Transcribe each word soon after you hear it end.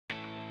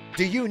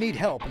Do you need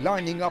help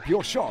lining up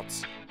your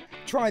shots?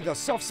 Try the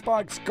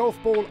Softspikes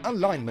Golf Ball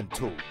Alignment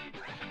Tool.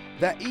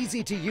 The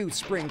easy-to-use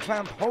spring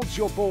clamp holds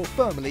your ball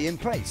firmly in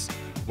place,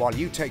 while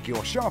you take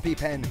your Sharpie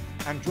pen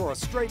and draw a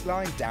straight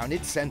line down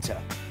its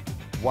center.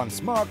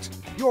 Once marked,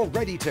 you're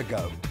ready to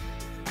go.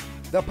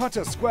 The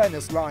Putter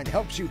Squareness Line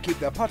helps you keep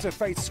the putter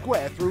face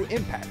square through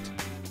impact.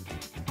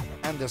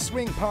 And the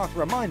swing path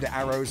reminder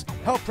arrows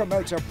help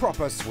promote a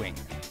proper swing.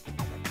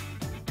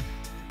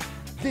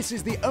 This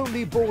is the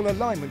only ball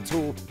alignment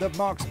tool that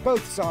marks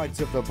both sides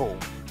of the ball.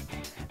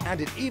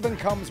 And it even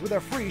comes with a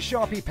free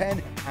Sharpie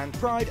pen and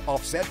Pride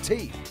offset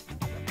tee.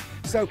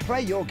 So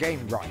play your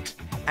game right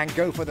and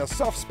go for the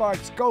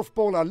Softspikes Golf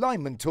Ball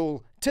Alignment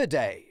Tool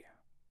today.